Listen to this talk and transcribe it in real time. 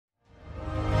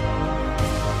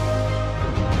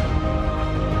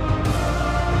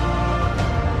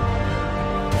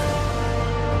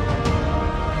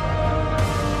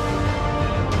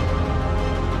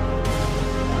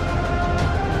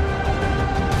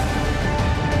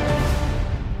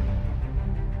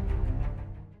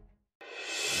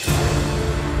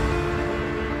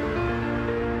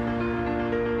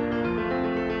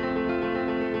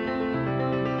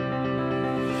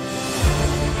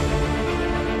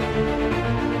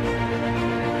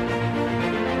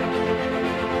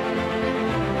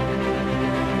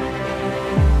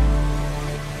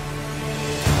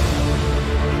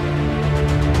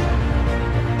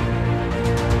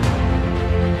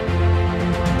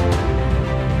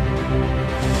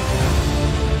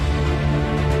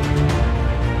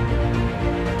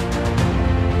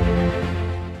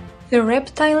The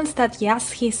reptiles that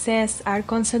Yassi says are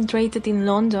concentrated in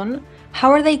London,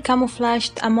 how are they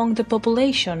camouflaged among the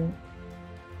population?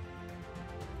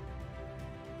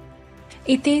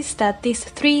 It is that this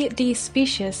 3D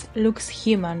species looks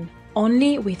human,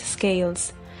 only with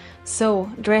scales.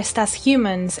 So, dressed as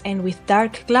humans and with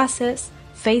dark glasses,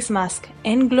 face mask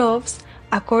and gloves,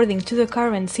 according to the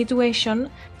current situation,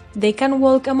 they can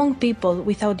walk among people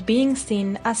without being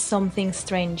seen as something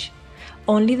strange.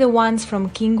 Only the ones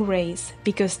from Kingu race,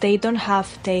 because they don't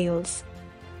have tails.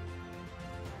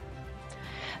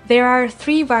 There are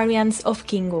 3 variants of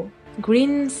Kingu: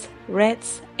 greens,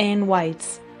 reds, and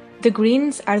whites. The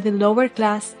greens are the lower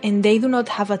class and they do not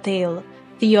have a tail,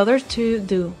 the other 2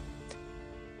 do.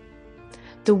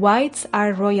 The whites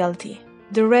are royalty.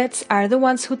 The reds are the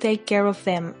ones who take care of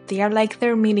them, they are like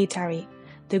their military.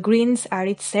 The greens are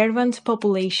its servant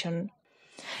population.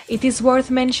 It is worth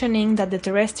mentioning that the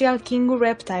terrestrial Kingu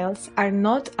reptiles are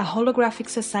not a holographic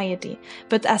society,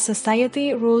 but a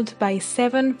society ruled by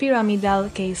 7 pyramidal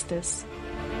castes.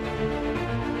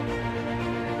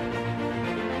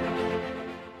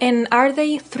 And are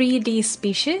they 3D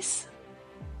species?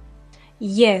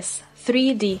 Yes,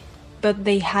 3D, but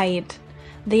they hide.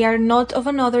 They are not of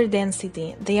another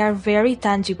density, they are very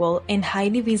tangible and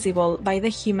highly visible by the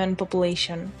human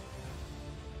population.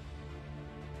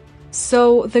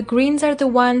 So, the greens are the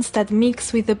ones that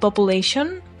mix with the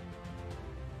population?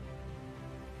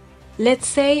 Let's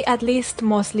say at least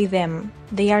mostly them.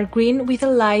 They are green with a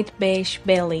light beige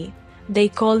belly. They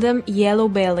call them yellow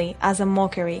belly as a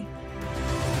mockery.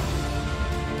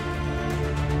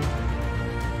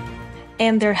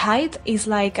 And their height is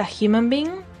like a human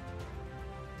being?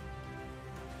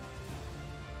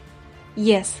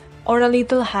 Yes, or a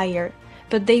little higher,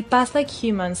 but they pass like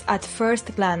humans at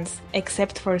first glance,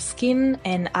 except for skin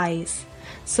and eyes.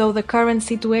 So the current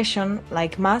situation,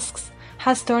 like masks,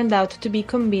 has turned out to be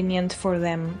convenient for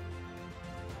them.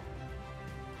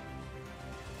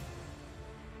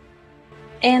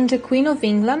 And the Queen of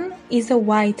England is a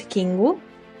white Kingu?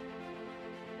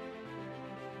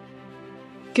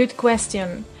 Good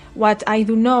question. What I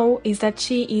do know is that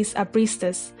she is a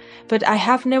priestess, but I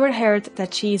have never heard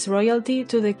that she is royalty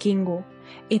to the Kingu.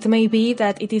 It may be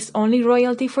that it is only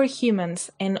royalty for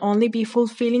humans and only be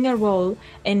fulfilling a role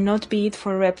and not be it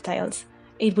for reptiles.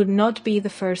 It would not be the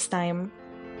first time.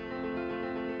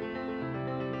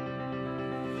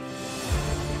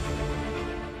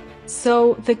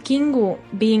 So, the Kingu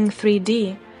being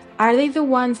 3D, are they the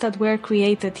ones that were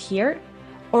created here?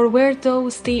 Or were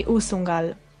those the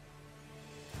Usungal?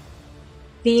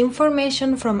 The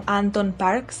information from Anton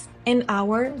Parks and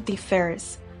our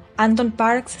differs. Anton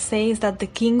Parks says that the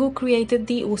Kingu created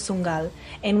the Usungal,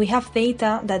 and we have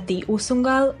data that the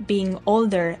Usungal, being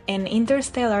older and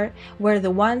interstellar, were the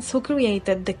ones who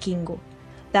created the Kingu.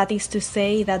 That is to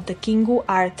say that the Kingu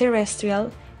are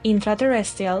terrestrial,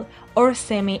 intraterrestrial, or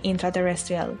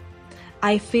semi-intraterrestrial.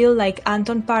 I feel like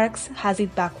Anton Parks has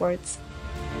it backwards.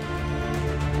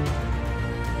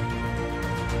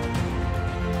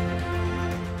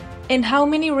 And how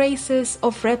many races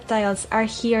of reptiles are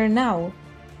here now?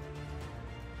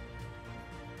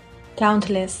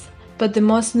 Countless, but the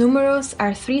most numerous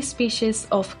are 3 species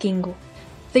of Kingu.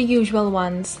 The usual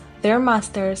ones, their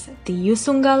masters, the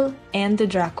Usungal and the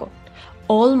Draco,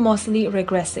 all mostly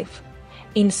regressive.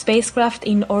 In spacecraft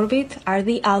in orbit are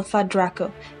the Alpha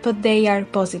Draco, but they are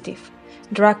positive.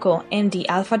 Draco and the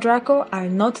Alpha Draco are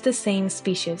not the same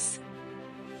species.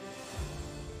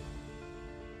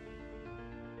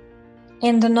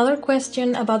 And another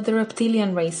question about the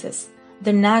reptilian races.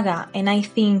 The Naga, and I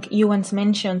think you once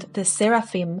mentioned the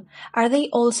Seraphim, are they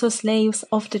also slaves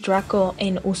of the Draco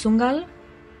and Usungal?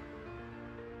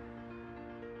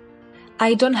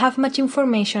 I don't have much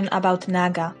information about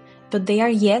Naga, but they are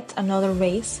yet another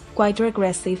race, quite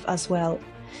regressive as well.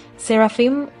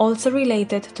 Seraphim also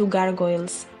related to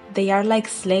gargoyles. They are like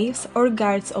slaves or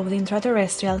guards of the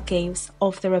intraterrestrial caves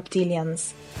of the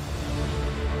reptilians.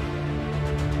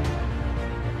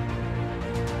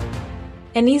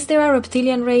 And is there a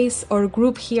reptilian race or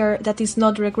group here that is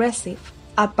not regressive,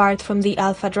 apart from the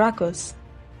Alpha Dracos?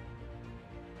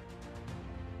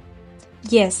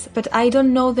 Yes, but I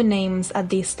don't know the names at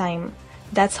this time.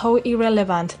 That's how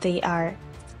irrelevant they are.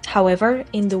 However,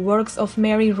 in the works of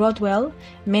Mary Rodwell,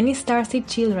 many starseed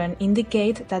children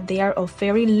indicate that they are of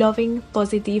very loving,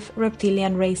 positive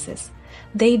reptilian races.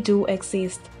 They do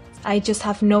exist. I just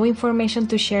have no information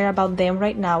to share about them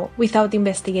right now without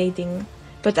investigating.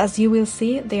 But as you will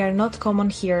see, they are not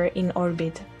common here in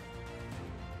orbit.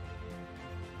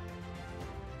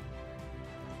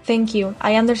 Thank you.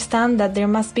 I understand that there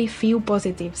must be few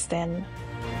positives then.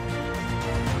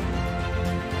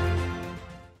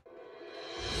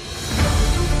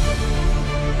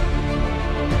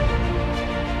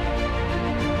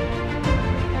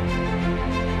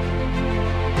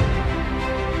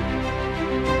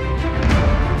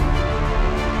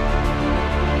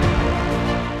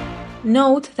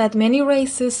 Note that many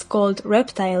races called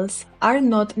reptiles are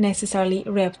not necessarily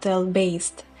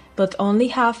reptile-based, but only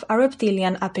have a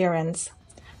reptilian appearance.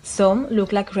 Some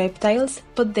look like reptiles,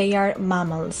 but they are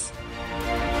mammals.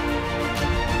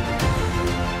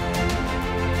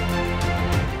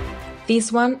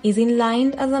 This one is in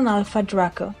line as an alpha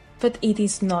draco, but it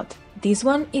is not. This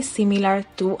one is similar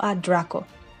to a draco.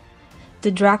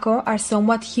 The draco are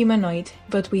somewhat humanoid,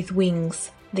 but with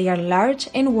wings. They are large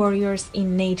and warriors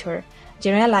in nature,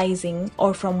 generalizing,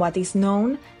 or from what is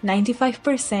known,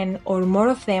 95% or more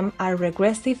of them are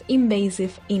regressive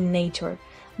invasive in nature.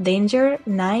 Danger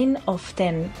 9 of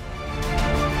 10.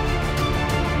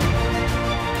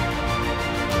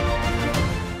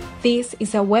 This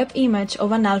is a web image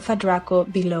of an alpha draco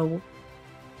below.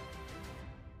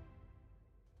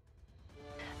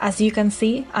 As you can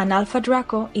see, an alpha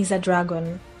draco is a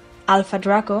dragon. Alpha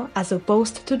draco, as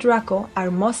opposed to draco,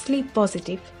 are mostly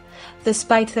positive.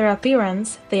 Despite their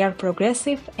appearance, they are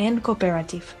progressive and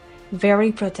cooperative,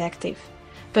 very protective,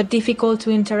 but difficult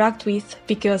to interact with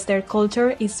because their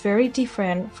culture is very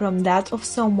different from that of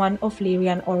someone of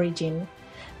Lyrian origin.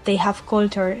 They have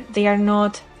culture, they are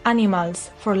not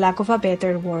animals, for lack of a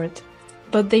better word,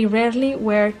 but they rarely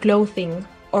wear clothing,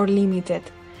 or limited.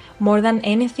 More than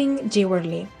anything,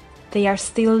 jewelry. They are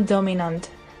still dominant.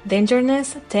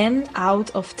 Dangerness 10 out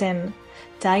of 10,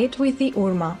 tied with the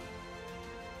Urma.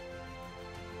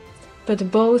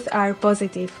 But both are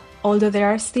positive, although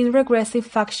there are still regressive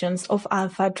factions of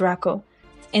Alpha Draco,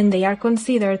 and they are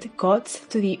considered gods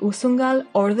to the Usungal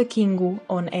or the Kingu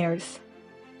on Earth.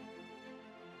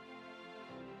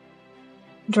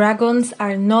 Dragons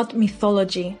are not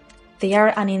mythology, they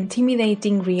are an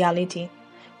intimidating reality,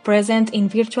 present in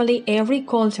virtually every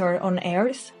culture on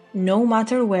Earth. No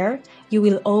matter where, you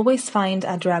will always find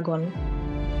a dragon.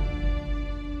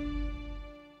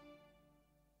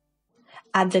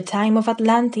 At the time of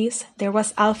Atlantis, there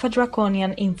was Alpha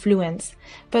Draconian influence,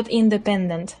 but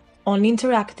independent, only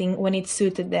interacting when it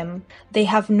suited them. They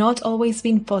have not always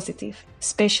been positive,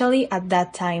 especially at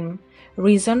that time,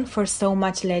 reason for so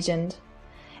much legend.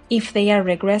 If they are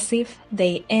regressive,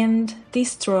 they end,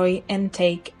 destroy, and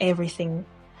take everything.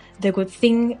 The good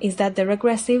thing is that the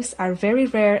regressives are very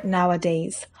rare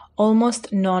nowadays,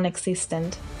 almost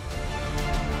non-existent.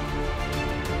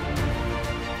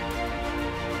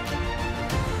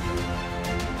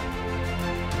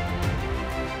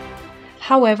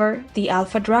 However, the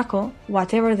Alpha Draco,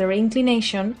 whatever their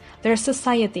inclination, their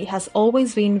society has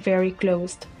always been very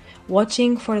closed,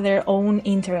 watching for their own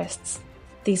interests.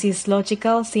 This is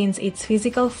logical since its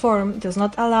physical form does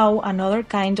not allow another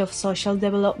kind of social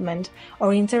development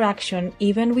or interaction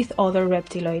even with other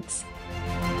reptiloids.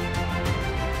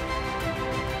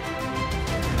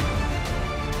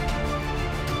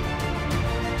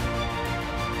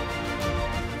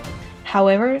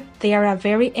 However, they are a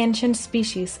very ancient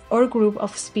species or group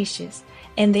of species,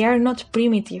 and they are not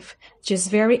primitive,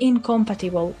 just very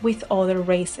incompatible with other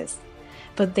races.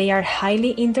 But they are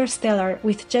highly interstellar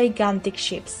with gigantic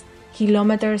ships,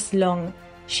 kilometers long,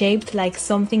 shaped like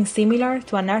something similar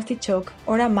to an artichoke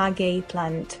or a maguey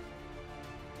plant.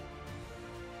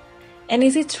 And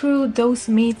is it true those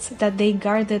myths that they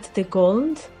guarded the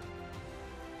gold?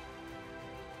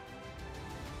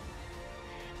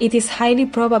 It is highly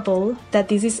probable that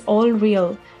this is all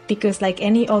real, because like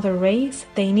any other race,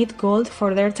 they need gold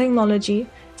for their technology,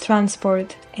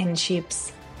 transport, and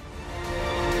ships.